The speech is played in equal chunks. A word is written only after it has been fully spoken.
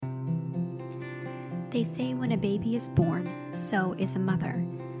They say when a baby is born, so is a mother.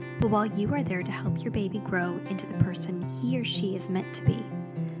 But while you are there to help your baby grow into the person he or she is meant to be,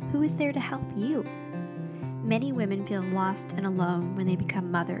 who is there to help you? Many women feel lost and alone when they become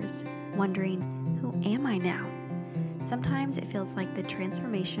mothers, wondering, who am I now? Sometimes it feels like the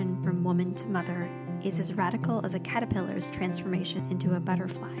transformation from woman to mother is as radical as a caterpillar's transformation into a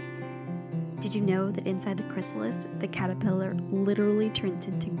butterfly. Did you know that inside the chrysalis, the caterpillar literally turns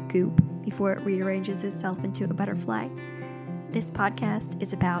into goop before it rearranges itself into a butterfly? This podcast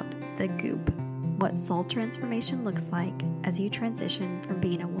is about the goop, what soul transformation looks like as you transition from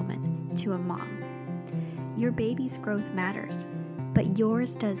being a woman to a mom. Your baby's growth matters, but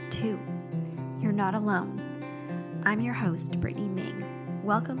yours does too. You're not alone. I'm your host, Brittany Ming.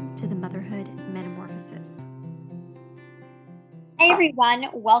 Welcome to the Motherhood Metamorphosis. Hi, everyone.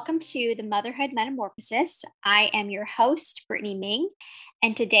 Welcome to the Motherhood Metamorphosis. I am your host, Brittany Ming,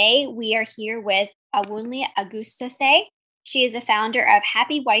 and today we are here with Awunli Eghosasere. She is a founder of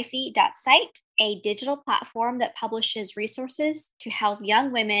happywifey.site, a digital platform that publishes resources to help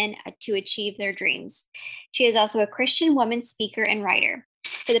young women to achieve their dreams. She is also a Christian woman speaker and writer.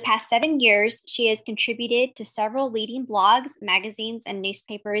 For the past 7 years, she has contributed to several leading blogs, magazines, and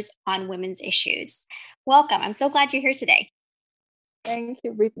newspapers on women's issues. Welcome. I'm so glad you're here today. Thank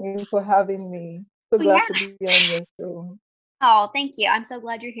you, Brittany, for having me. So glad to be on your show. Oh, thank you. I'm so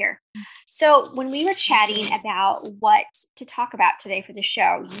glad you're here. So when we were chatting about what to talk about today for the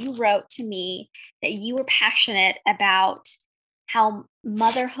show, you wrote to me that you were passionate about how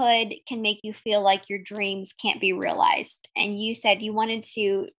motherhood can make you feel like your dreams can't be realized. And you said you wanted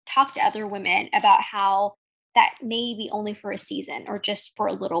to talk to other women about how that may be only for a season or just for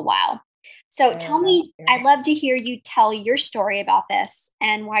a little while. So tell me, I'd love to hear you tell your story about this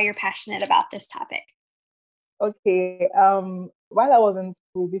and why you're passionate about this topic. Okay. While I was in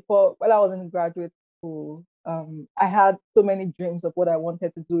school, while I was in graduate school, I had so many dreams of what I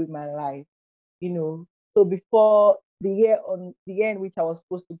wanted to do with my life. So before the year in which I was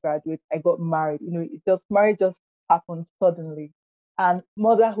supposed to graduate, I got married. Marriage just happened suddenly, and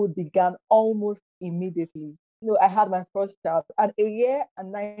motherhood began almost immediately. I had my first child, and a year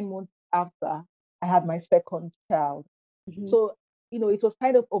and 9 months after, I had my second child. Mm-hmm. So it was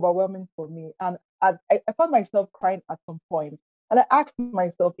kind of overwhelming for me, and I found myself crying at some point. And I asked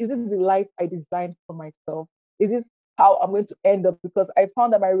myself, is this the life I designed for myself? Is this how I'm going to end up? Because I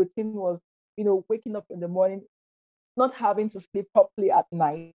found that my routine was, waking up in the morning, not having to sleep properly at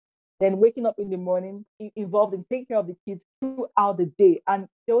night, then waking up in the morning, involved in taking care of the kids throughout the day. And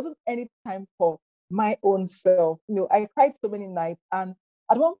there wasn't any time for my own self. I cried so many nights. And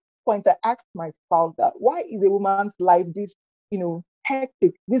at one point, I asked my spouse that, why is a woman's life this,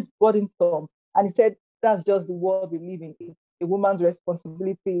 hectic, this burdensome? And he said, that's just the world we live in. It's a woman's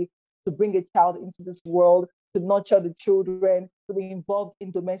responsibility to bring a child into this world, to nurture the children, to be involved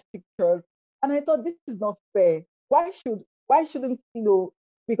in domestic chores. And I thought, this is not fair. Why shouldn't,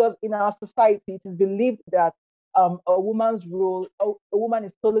 because in our society, it is believed that a woman's role, a woman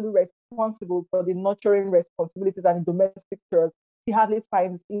is solely responsible for the nurturing responsibilities and the domestic chores. She hardly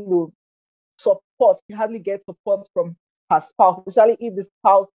finds, support. She hardly gets support from her spouse, especially if the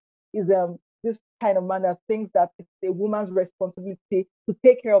spouse is this kind of man that thinks that it's a woman's responsibility to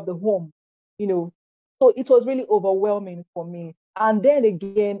take care of the home, So it was really overwhelming for me. And then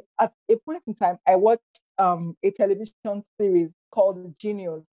again, at a point in time, I watched a television series called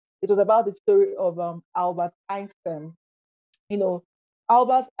Genius. It was about the story of Albert Einstein.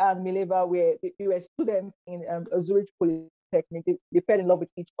 Albert and Mileva they were students in Zurich Polytechnic. They fell in love with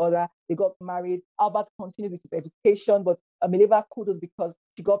each other. They got married. Albert continued with his education, but Mileva couldn't because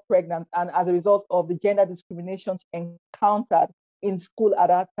she got pregnant, and as a result of the gender discrimination she encountered in school at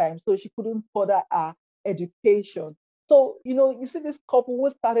that time, so she couldn't further her education. So, you see this couple who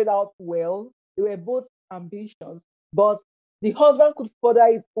started out well. They were both ambitious, but the husband could further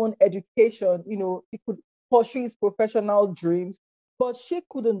his own education. He could pursue his professional dreams, but she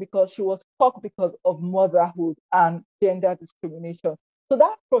couldn't because she was stuck because of motherhood and gender discrimination. So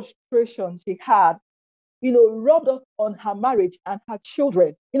that frustration she had, rubbed off on her marriage and her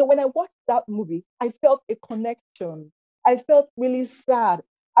children. When I watched that movie, I felt a connection. I felt really sad.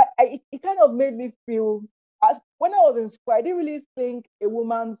 It kind of made me feel, when I was in school, I didn't really think a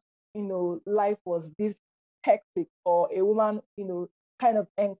woman's, life was this hectic, or a woman, kind of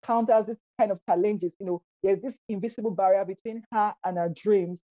encounters this kind of challenges. There's this invisible barrier between her and her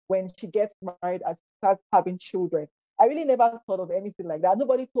dreams when she gets married and starts having children. I really never thought of anything like that.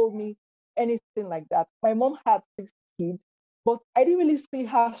 Nobody told me anything like that. My mom had 6 kids, but I didn't really see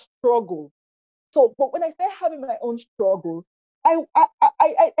her struggle. But when I started having my own struggle, I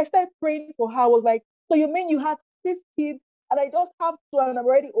started praying for her. I was like, So you mean you had 6 kids and I just have two and I'm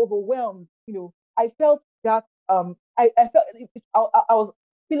already overwhelmed? I felt that I felt I was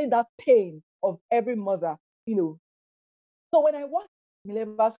feeling that pain of every mother, you know. So when I watched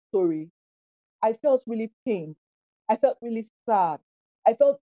Mileva's story, I felt really pained. I felt really sad. I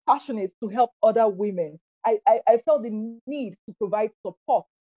felt passionate to help other women. I felt the need to provide support,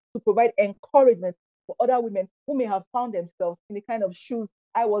 to provide encouragement for other women who may have found themselves in the kind of shoes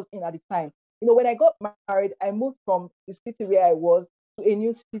I was in at the time. When I got married, I moved from the city where I was to a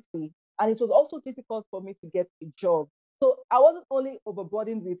new city. And it was also difficult for me to get a job. So I wasn't only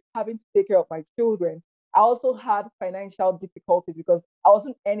overburdened with having to take care of my children, I also had financial difficulties because I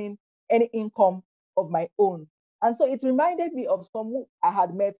wasn't earning any income of my own. And so it reminded me of someone I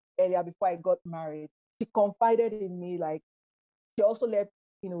had met earlier before I got married. She confided in me, like she also left,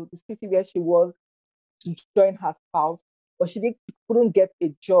 the city where she was to join her spouse, but she couldn't get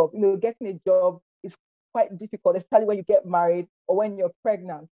a job. Getting a job is quite difficult, especially when you get married or when you're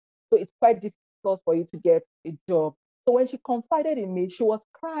pregnant. So it's quite difficult for you to get a job. So when she confided in me, she was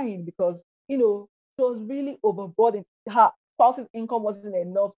crying because, she was really overburdened. Her spouse's income wasn't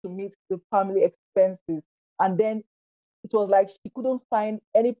enough to meet the family expenses. And then it was like she couldn't find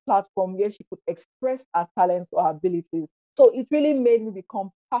any platform where she could express her talents or her abilities. So it really made me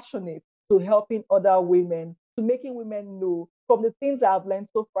become passionate to helping other women, to making women know from the things I've learned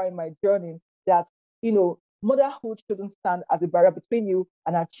so far in my journey that, motherhood shouldn't stand as a barrier between you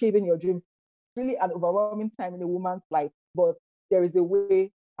and achieving your dreams. It's really an overwhelming time in a woman's life, but there is a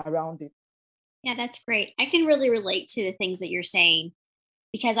way around it. Yeah, that's great. I can really relate to the things that you're saying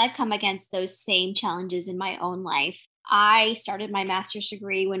because I've come against those same challenges in my own life. I started my master's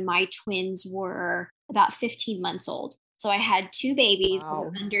degree when my twins were about 15 months old. So I had two babies that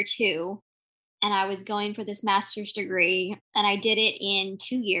were Wow. under two, and I was going for this master's degree. And I did it in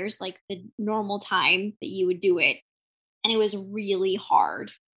 2 years, like the normal time that you would do it. And it was really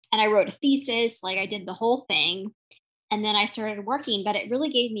hard. And I wrote a thesis, like I did the whole thing. And then I started working, but it really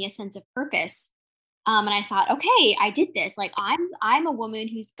gave me a sense of purpose. And I thought, okay, I did this. Like I'm a woman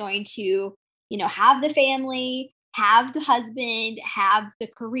who's going to, have the family, have the husband, have the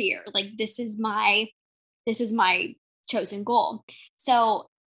career. Like this is my chosen goal. So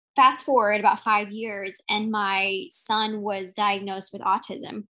fast forward about 5 years, and my son was diagnosed with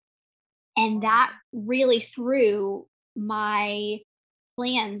autism. And that Wow. really threw my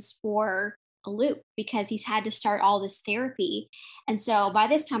plans for a loop because he's had to start all this therapy. And so by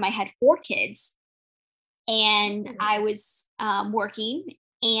this time, I had 4 kids, and Oh, I was working,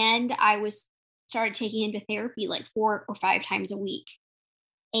 and I was started taking him to therapy like 4 or 5 times a week.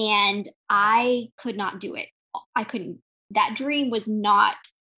 And wow. I could not do it. I couldn't. That dream was not.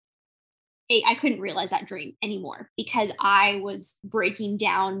 I couldn't realize that dream anymore because I was breaking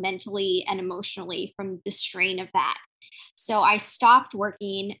down mentally and emotionally from the strain of that. So I stopped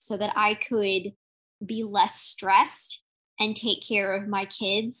working so that I could be less stressed and take care of my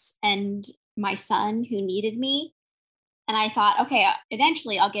kids and my son who needed me. And I thought, okay,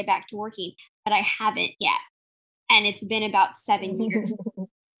 eventually I'll get back to working, but I haven't yet. And it's been about 7 years.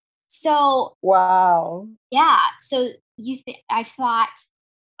 So, Wow. yeah. So I thought,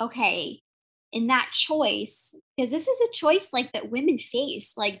 okay, in that choice, because this is a choice like that women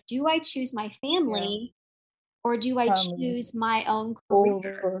face, like, do I choose my Yeah. family or do I Family choose my own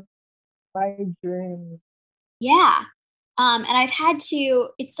career? over my dreams. Yeah. And I've had to,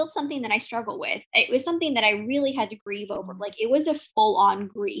 it's still something that I struggle with. It was something that I really had to grieve over. Mm. Like it was a full on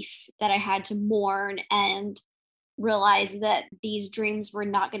grief that I had to mourn and realize that these dreams were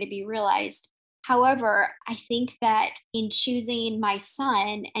not going to be realized. However, I think that in choosing my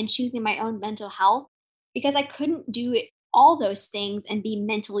son and choosing my own mental health, because I couldn't do it, all those things and be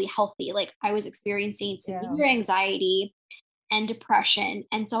mentally healthy, like I was experiencing Yeah. severe anxiety and depression.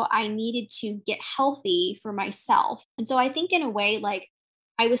 And so I needed to get healthy for myself. And so I think, in a way, like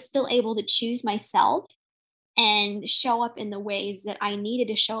I was still able to choose myself and show up in the ways that I needed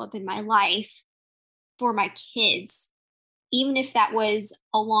to show up in my life for my kids, even if that was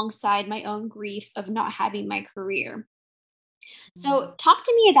alongside my own grief of not having my career. So, Mm. talk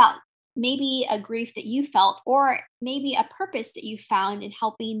to me about maybe a grief that you felt, or maybe a purpose that you found in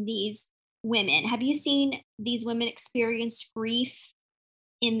helping these women. Have you seen these women experience grief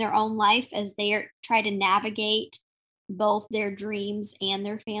in their own life as they try to navigate both their dreams and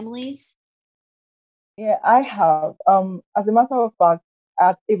their families? Yeah, I have. As a matter of fact,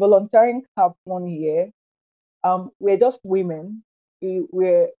 at a volunteering camp one year, we're just women.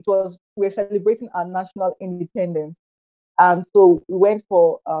 We're celebrating our national independence, and so we went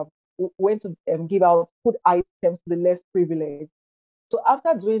to give out food items to the less privileged. So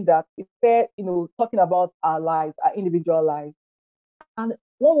after doing that, we started, talking about our lives, our individual lives. And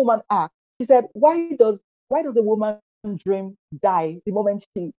one woman asked, she said, why does a woman dream die the moment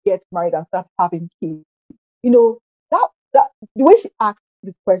she gets married and starts having kids? You know, that the way she asked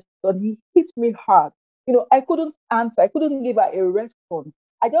the question, it hit me hard. I couldn't answer, I couldn't give her a response.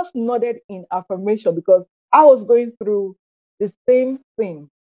 I just nodded in affirmation because I was going through the same thing.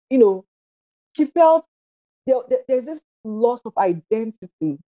 You know, she felt there's this loss of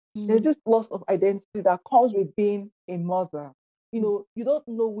identity. There's Mm, this loss of identity that comes with being a mother. You don't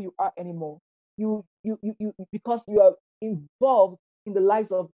know who you are anymore. Because you are involved in the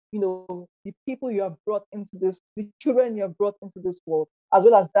lives of the people you have brought into the children you have brought into this world, as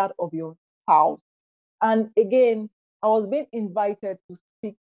well as that of your spouse. And again, I was being invited to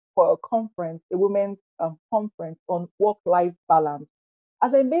speak for a conference, a women's conference on work-life balance.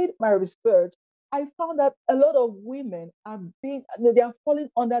 As I made my research, I found that a lot of women are they are falling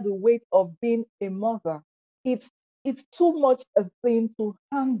under the weight of being a mother. It's it's too much a thing to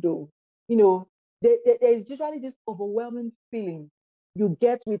handle. You know, there is usually this overwhelming feeling you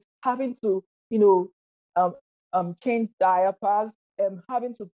get with having to, um, change diapers,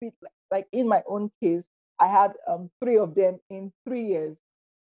 having to feed like in my own case, I had three of them in 3 years.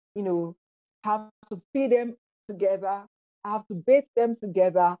 You know, have to feed them together. I have to bathe them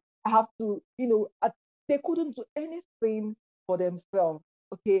together. I have to, they couldn't do anything for themselves.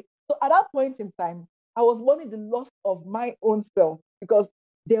 Okay. So at that point in time, I was mourning the loss of my own self because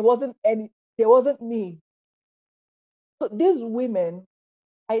there wasn't me. So these women,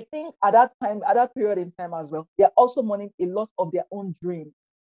 I think at that time, at that period in time as well, they're also mourning a loss of their own dream,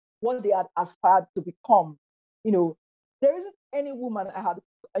 what they had aspired to become. You know, there isn't any woman I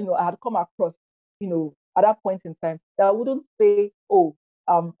had come across, at that point in time that wouldn't say, "Oh,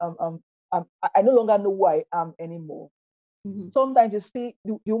 I no longer know who I am anymore." mhm, Sometimes you see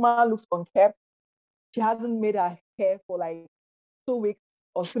the woman looks unkept. She hasn't made her hair for like 2 weeks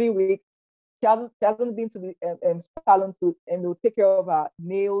or 3 weeks. She hasn't been to the salon to take care of her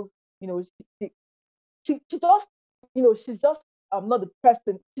nails. You know, she just she's just not the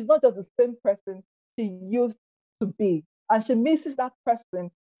person, she's not just the same person she used to be, and she misses that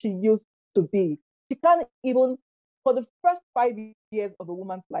person she used to be. She can't even, for the first 5 years of a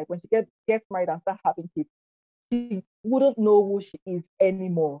woman's life, when she gets married and start having kids, she wouldn't know who she is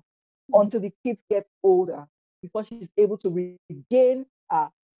anymore mhm, until the kids get older, before she's able to regain a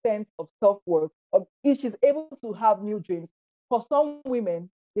sense of self-worth. If she's able to have new dreams, for some women,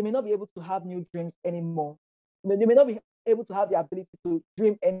 they may not be able to have new dreams anymore. They may not be able to have the ability to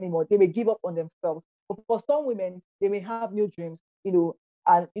dream anymore. They may give up on themselves. But for some women, they may have new dreams,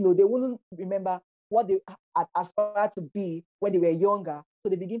 and they wouldn't remember what they had aspired to be when they were younger. So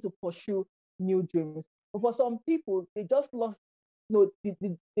they begin to pursue new dreams. But for some people, they just lost,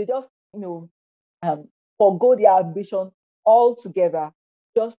 they just, um, forgo their ambition altogether,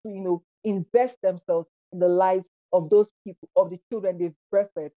 just to, invest themselves in the lives of those people, of the children they've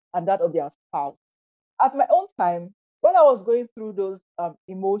breastfed, and that of their spouse. At my own time, when I was going through those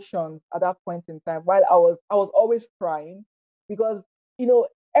emotions at that point in time, while I was always crying because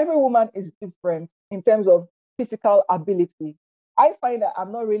every woman is different in terms of physical ability. I find that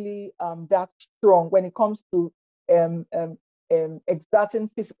I'm not really that strong when it comes to um, um, exerting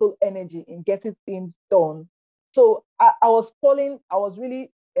physical energy in getting things done. So I was falling, I was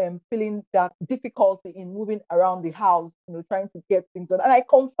really feeling that difficulty in moving around the house, trying to get things done. And I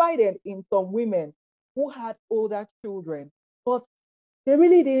confided in some women who had older children, but they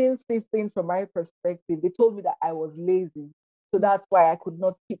really didn't see things from my perspective. They told me that I was lazy. So mhm, that's why I could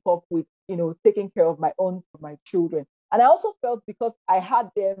not keep up with, taking care of my children. And I also felt because I had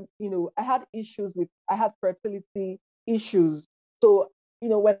them, I had issues I had fertility issues. So,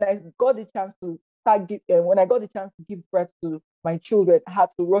 when I got the chance to when I got the chance to give birth to my children, I had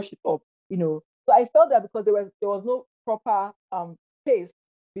to rush it up, So I felt that because there was no proper space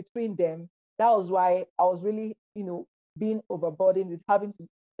between them, that was why I was really, being overburdened with having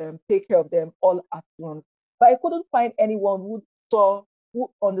to take care of them all at once. But I couldn't find anyone who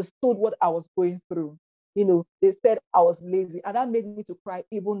understood what I was going through. They said I was lazy, and that made me to cry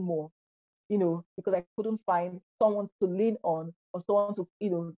even more. Because I couldn't find someone to lean on, or someone to,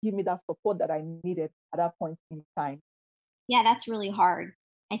 give me that support that I needed at that point in time. yeah, that's really hard.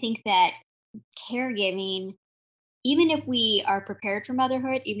 I think that caregiving, even if we are prepared for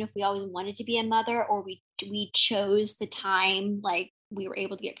motherhood, even if we always wanted to be a mother, or we chose the time, like we were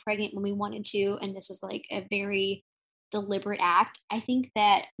able to get pregnant when we wanted to, and this was like a very deliberate act, I think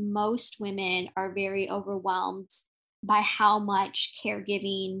that most women are very overwhelmed by how much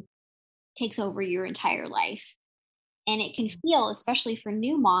caregiving takes over your entire life. And it can feel, especially for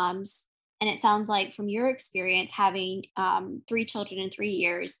new moms, and it sounds like from your experience having 3 children in 3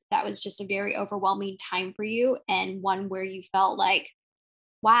 years, that was just a very overwhelming time for you, and one where you felt like,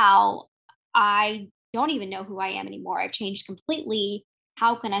 wow, I don't even know who I am anymore. I've changed completely.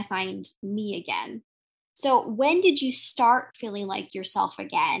 How can I find me again? So, when did you start feeling like yourself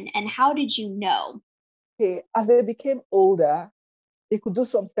again? And how did you know? Okay, as they became older, they could do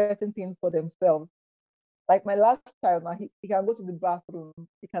some certain things for themselves. Like my last child now, he can go to the bathroom,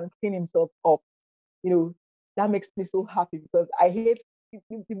 he can clean himself up. You know, that makes me so happy because I hate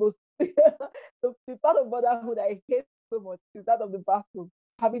the most the part of motherhood I hate so much is that of the bathroom,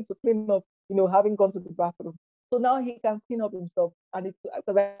 having to clean up, having gone to the bathroom. So now he can clean up himself, and it's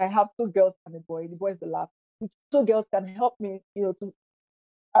because I have 2 girls and a boy. The boy is the last. The 2 girls can help me, to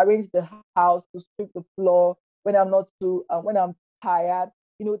arrange the house, to sweep the floor when I'm not too when I'm tired.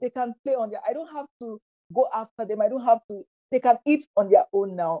 They can play on their. I don't have to go after them. I don't have to. They can eat on their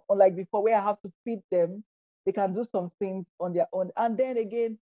own now, unlike before where I have to feed them. They can do some things on their own. And then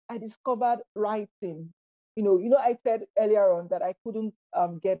again, I discovered writing. I said earlier on that I couldn't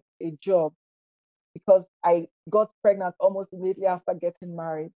get a job because I got pregnant almost immediately after getting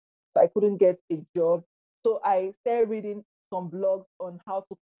married. So I couldn't get a job. So I started reading some blogs on how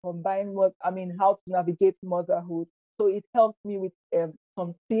to combine how to navigate motherhood. So it helped me with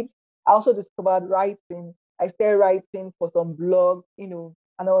some tips. I also discovered writing. I started writing for some blogs, and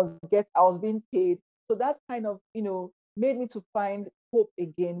I was being paid. So that kind of, made me to find hope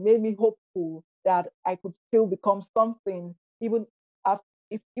again, made me hopeful that I could still become something even after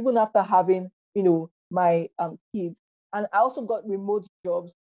even after having my kids. And I also got remote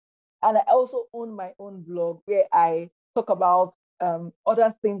jobs, and I also own my own blog where I talk about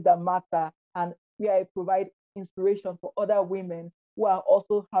other things that matter, and where I provide inspiration for other women who are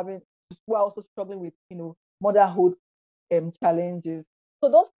also struggling with motherhood challenges. So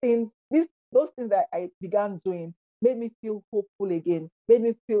those things that I began doing made me feel hopeful again, made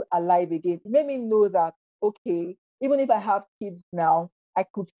me feel alive again. It made me know that okay, even if I have kids now, I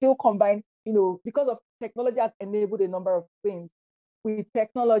could still combine, because of technology has enabled a number of things. With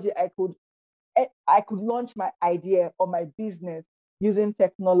technology, I could launch my idea or my business using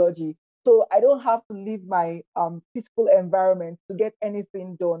technology. So I don't have to leave my physical environment to get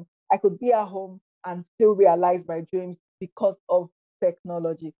anything done. I could be at home and still realize my dreams because of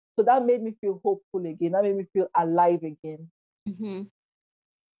technology. So that made me feel hopeful again. That made me feel alive again. Hmm.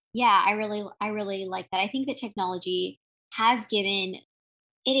 Yeah, I really like that. I think that technology has given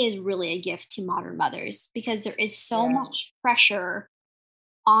it is really a gift to modern mothers because there is so Yeah, much pressure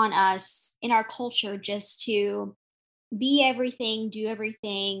on us in our culture just to be everything, do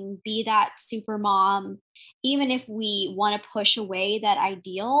everything, be that super mom. Even if we want to push away that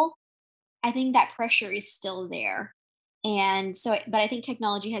ideal, I think that pressure is still there. And so, but I think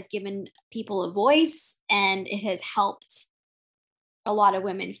technology has given people a voice and it has helped a lot of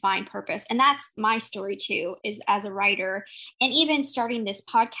women find purpose. And that's my story too, is as a writer. And even starting this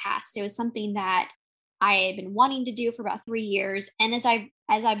podcast, it was something that I had been wanting to do for about 3 years. And as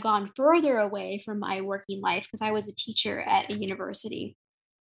I've gone further away from my working life, because I was a teacher at a university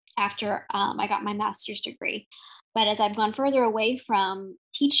after I got my master's degree. But as I've gone further away from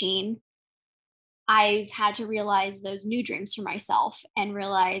teaching, I've had to realize those new dreams for myself and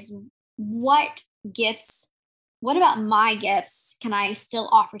realize what gifts, what about my gifts can I still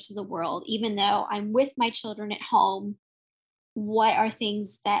offer to the world, even though I'm with my children at home? What are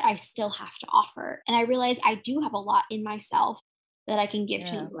things that I still have to offer? And I realize I do have a lot in myself that I can give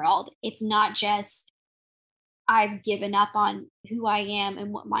to the yeah, world. It's not just I've given up on who I am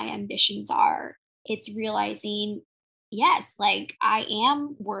and what my ambitions are. It's realizing, yes, like I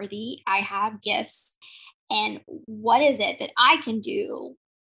am worthy, I have gifts, and what is it that I can do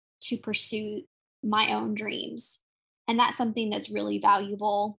to pursue my own dreams? And that's something that's really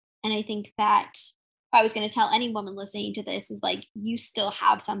valuable. And I think that if I was going to tell any woman listening to this, is like, you still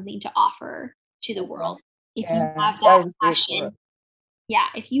have something to offer to the yeah, world. If you yeah. have That that is so correct. passion, yeah,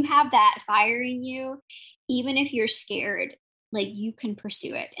 if you have that fire in you, even if you're scared, like you can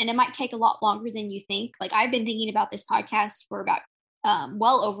pursue it. And it might take a lot longer than you think. Like I've been thinking about this podcast for about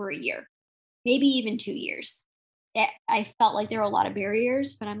well over a year, maybe even 2 years. I felt like there were a lot of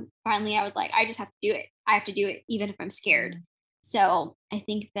barriers, but I was like, I just have to do it. I have to do it, even if I'm scared. Mm, So I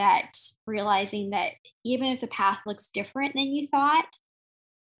think that realizing that even if the path looks different than you thought,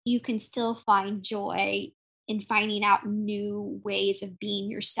 you can still find joy in finding out new ways of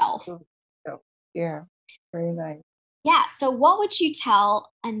being yourself. so, yeah, very nice. Yeah. So, what would you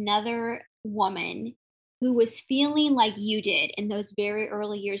tell another woman who was feeling like you did in those very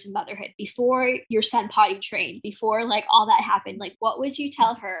early years of motherhood, before your son potty trained, before like all that happened, like what would you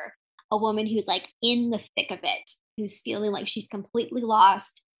tell her? A woman who's like in the thick of it, who's feeling like she's completely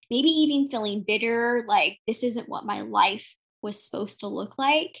lost, maybe even feeling bitter, like this isn't what my life was supposed to look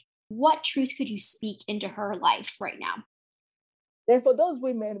like. What truth could you speak into her life right now? Then for those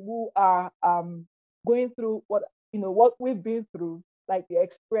women who are going through what we've been through, like you're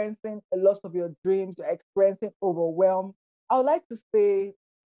experiencing a loss of your dreams, you're experiencing overwhelm, I would like to say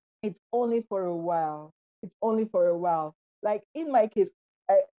it's only for a while. It's only for a while. Like in my case,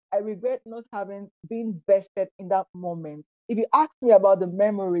 I, I regret not having been vested in that moment. If you ask me about the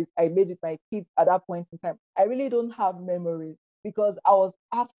memories I made with my kids at that point in time, I really don't have memories because I was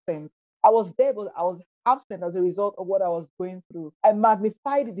absent. I was there, but I was absent as a result of what I was going through. I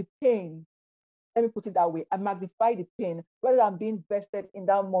magnified the pain. Let me put it that way. I magnified the pain rather than being vested in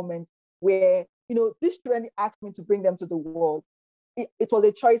that moment where, this children asked me to bring them to the world. It was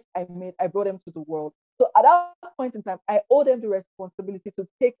a choice I made. I brought them to the world. So at that point in time, I owe them the responsibility to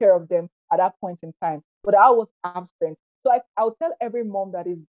take care of them at that point in time. But I was absent. So I'll tell every mom that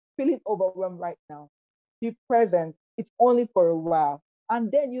is feeling overwhelmed right now, be present. It's only for a while.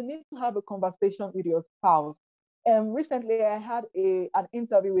 And then you need to have a conversation with your spouse. And recently I had an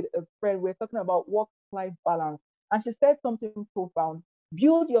interview with a friend. We're talking about work-life balance. And she said something profound.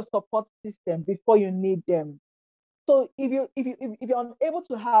 Build your support system before you need them. So if you're unable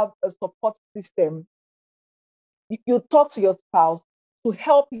to have a support system, you talk to your spouse to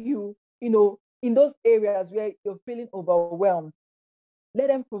help you, in those areas where you're feeling overwhelmed. Let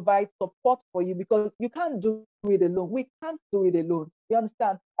them provide support for you because you can't do it alone. We can't do it alone. You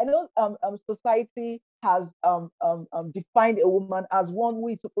understand? I know society has defined a woman as one who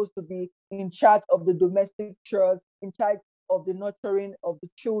is supposed to be in charge of the domestic chores, in charge of the nurturing of the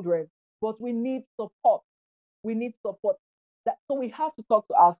children, but we need support. We need support. So we have to talk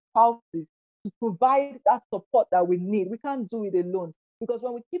to our spouses to provide that support that we need. We can't do it alone because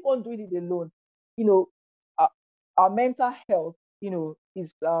when we keep on doing it alone, you know, our, our mental health,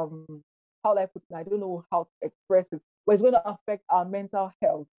 is how I put it. I don't know how to express it, but it's going to affect our mental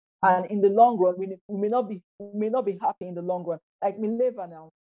health. And in the long run, we may not be happy in the long run. Like Mileva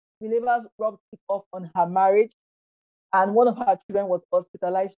now, Mileva's rubbed it off on her marriage, and one of her children was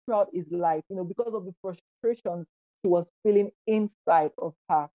hospitalized throughout his life, because of the frustrations she was feeling inside of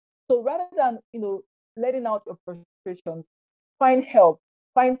her. So rather than, letting out your frustrations, find help,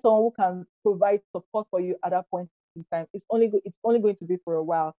 find someone who can provide support for you at that point in time. It's only going to be for a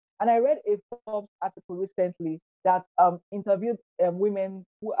while. And I read a Forbes article recently that interviewed women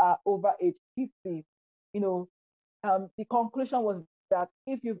who are over age 50. You know, the conclusion was that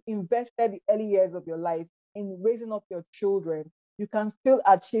if you've invested the early years of your life in raising up your children, you can still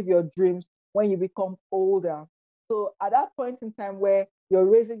achieve your dreams when you become older. So at that point in time where you're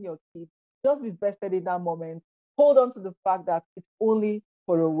raising your kids, just be vested in that moment. Hold on to the fact that it's only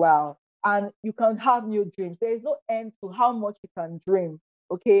for a while and you can have new dreams. There is no end to how much you can dream.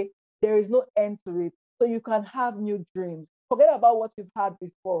 Okay. There is no end to it. So you can have new dreams. Forget about what you've had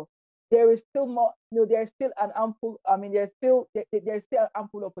before. There is still more, there's still an ample, I mean, there's still an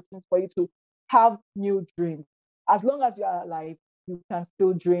ample opportunity for you to have new dreams. As long as you are alive, you can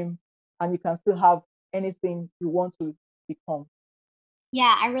still dream and you can still have anything you want to become.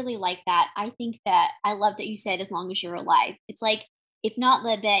 Yeah, I really like that. I think that I love that you said as long as you're alive. It's like it's not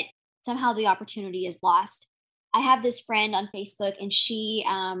that somehow the opportunity is lost. I have this friend on Facebook and she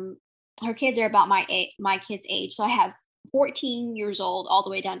her kids are about my kids' age. So I have 14 years old all the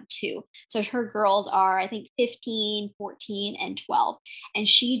way down to 2. So her girls are I think 15, 14 and 12. And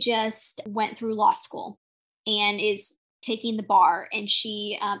she just went through law school and is taking the bar and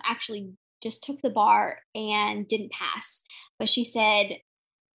she actually just took the bar and didn't pass, but she said,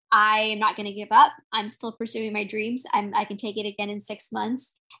 I am not going to give up. I'm still pursuing my dreams. I can take it again in 6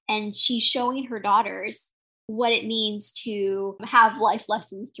 months. And she's showing her daughters what it means to have life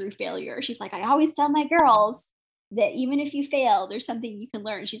lessons through failure. She's like, I always tell my girls that even if you fail, there's something you can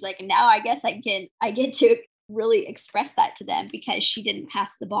learn. She's like, and now I guess I get to really express that to them because she didn't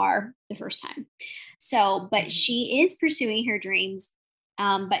pass the bar the first time. So, but Mhm. she is pursuing her dreams.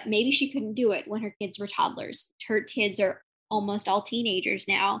 But maybe she couldn't do it when her kids were toddlers. Her kids are almost all teenagers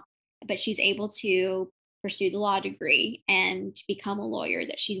now, but she's able to pursue the law degree and become a lawyer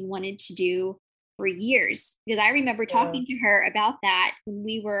that she's wanted to do for years. Because I remember Yeah. talking to her about that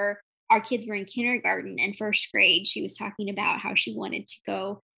when our kids were in kindergarten and first grade. She was talking about how she wanted to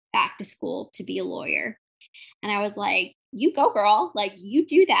go back to school to be a lawyer. And I was like, you go, girl. Like, you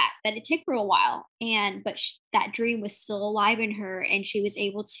do that. But it took her a while. But that dream was still alive in her. And she was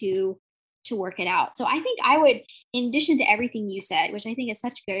able to to work it out. So I think I would, in addition to everything you said, which I think is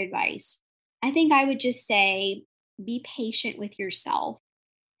such good advice, I think I would just say be patient with yourself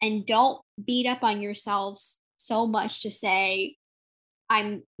and don't beat up on yourselves so much to say,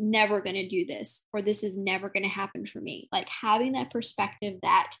 I'm never going to do this or this is never going to happen for me. Like having that perspective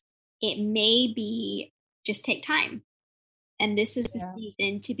that it may be just take time. And this is the Yeah.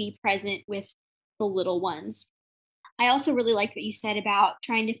 season to be present with the little ones. I also really like what you said about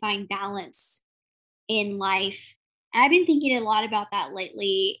trying to find balance in life. And I've been thinking a lot about that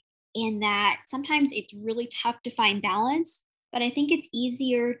lately, in that sometimes it's really tough to find balance, but I think it's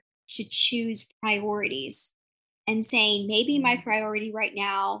easier to choose priorities and saying, maybe my priority right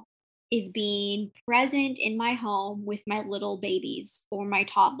now is being present in my home with my little babies or my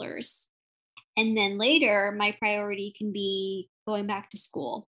toddlers. And then later, my priority can be going back to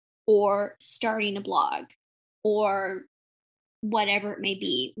school or starting a blog or whatever it may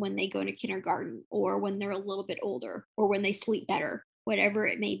be when they go to kindergarten or when they're a little bit older or when they sleep better, whatever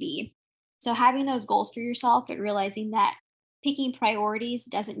it may be. So having those goals for yourself, but realizing that picking priorities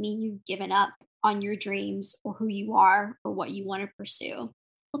doesn't mean you've given up on your dreams or who you are or what you want to pursue.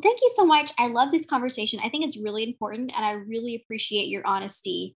 Well, thank you so much. I love this conversation. I think it's really important and I really appreciate your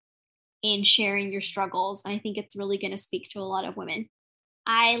honesty in sharing your struggles. And I think it's really going to speak to a lot of women.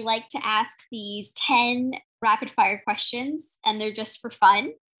 I like to ask these 10 rapid fire questions, and they're just for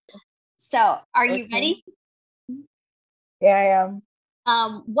fun. So, are you Okay. ready? Yeah, I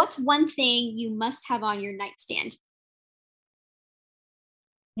am. What's one thing you must have on your nightstand?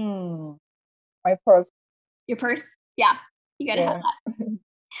 Hmm. My first. Your purse? Yeah, you got to have Yeah. that.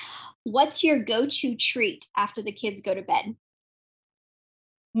 What's your go to treat after the kids go to bed?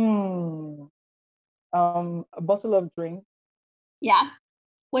 Hmm. A bottle of drink. Yeah.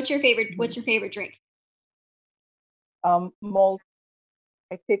 What's your favorite? Mhm. What's your favorite drink? Malt.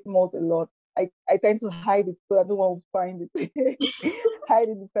 I take malt a lot. I tend to hide it so that no one will find it. Hide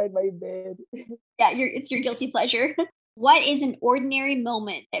it beside my bed. Yeah, it's your guilty pleasure. What is an ordinary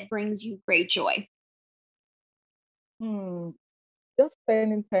moment that brings you great joy? Hmm. Just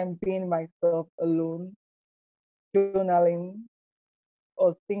spending time being myself alone, journaling,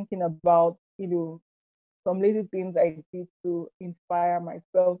 or thinking about, some little things I did to inspire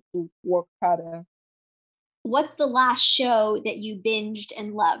myself to work harder. What's the last show that you binged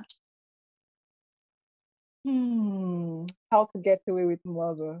and loved? How to get away with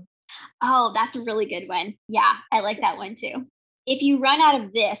mother. Oh, that's a really good one. Yeah, I like that one too. If you run out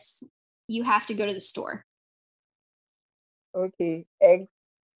of this, you have to go to the store. Okay, eggs.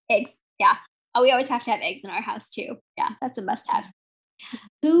 Eggs. Yeah. Oh, we always have to have eggs in our house too. Yeah, that's a must have.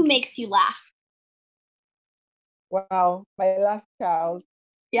 Who makes you laugh? Wow, my last child.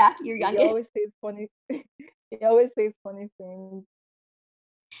 Yeah, your He youngest. always says funny. He always says funny things.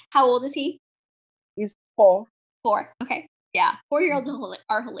 How old is he? He's 4. 4. Okay. Yeah. 4-year-olds Mhm.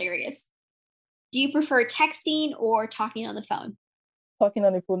 are hilarious. Do you prefer texting or talking on the phone? Talking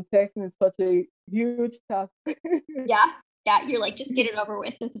on the phone, texting is such a huge task. Yeah. Yeah. You're like, just get it over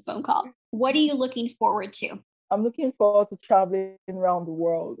with a phone call. What are you looking forward to? I'm looking forward to traveling around the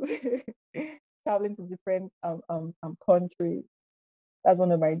world, traveling to different countries. That's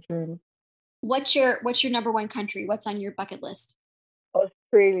one of my dreams. What's your number one country? What's on your bucket list?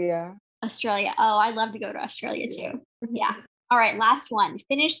 Australia. Australia. Oh, I'd love to go to Australia Yeah. too. Yeah. All right, last one.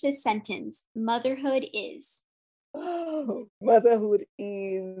 Finish this sentence. Motherhood is Motherhood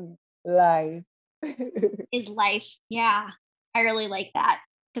is life. life. Yeah. I really like that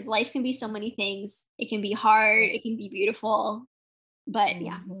because life can be so many things. It can be hard, Yeah. it can be beautiful, but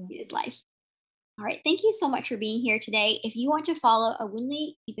yeah, Mhm. it is life. All right. Thank you so much for being here today. If you want to follow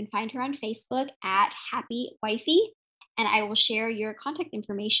Awunli, you can find her on Facebook at Happy Wifey, and I will share your contact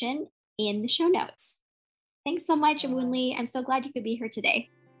information in the show notes. Thanks so much, All right. Awunli. I'm so glad you could be here today.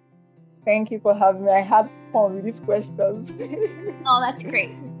 Thank you for having me. I had fun with these questions. Oh, that's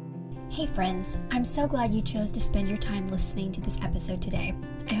great. Hey, friends, I'm so glad you chose to spend your time listening to this episode today.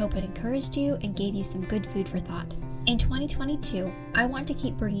 I hope it encouraged you and gave you some good food for thought. In 2022, I want to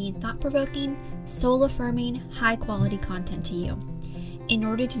keep bringing thought-provoking, soul-affirming, high-quality content to you. In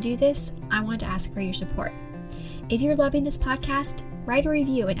order to do this, I want to ask for your support. If you're loving this podcast, write a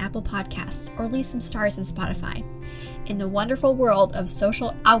review in Apple Podcasts or leave some stars in Spotify. In the wonderful world of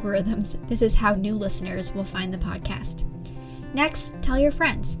social algorithms, this is how new listeners will find the podcast. Next, tell your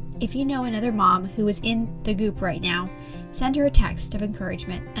friends. If you know another mom who is in the goop right now, send her a text of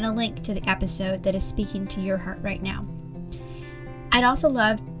encouragement and a link to the episode that is speaking to your heart right now. I'd also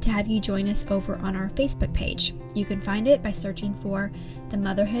love to have you join us over on our Facebook page. You can find it by searching for the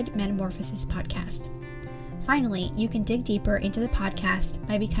Motherhood Metamorphosis Podcast. Finally, you can dig deeper into the podcast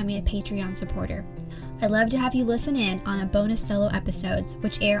by becoming a Patreon supporter. I'd love to have you listen in on the bonus solo episodes,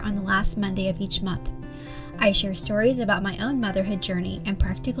 which air on the last Monday of each month. I share stories about my own motherhood journey and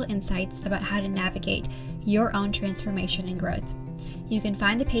practical insights about how to navigate your own transformation and growth. You can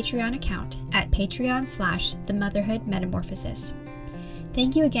find the Patreon account at patreon.com/themotherhoodmetamorphosis.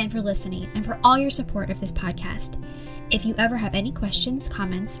 Thank you again for listening and for all your support of this podcast. If you ever have any questions,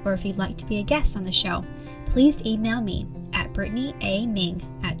 comments, or if you'd like to be a guest on the show, please email me at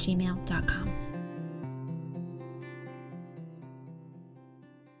brittanyaming@gmail.com.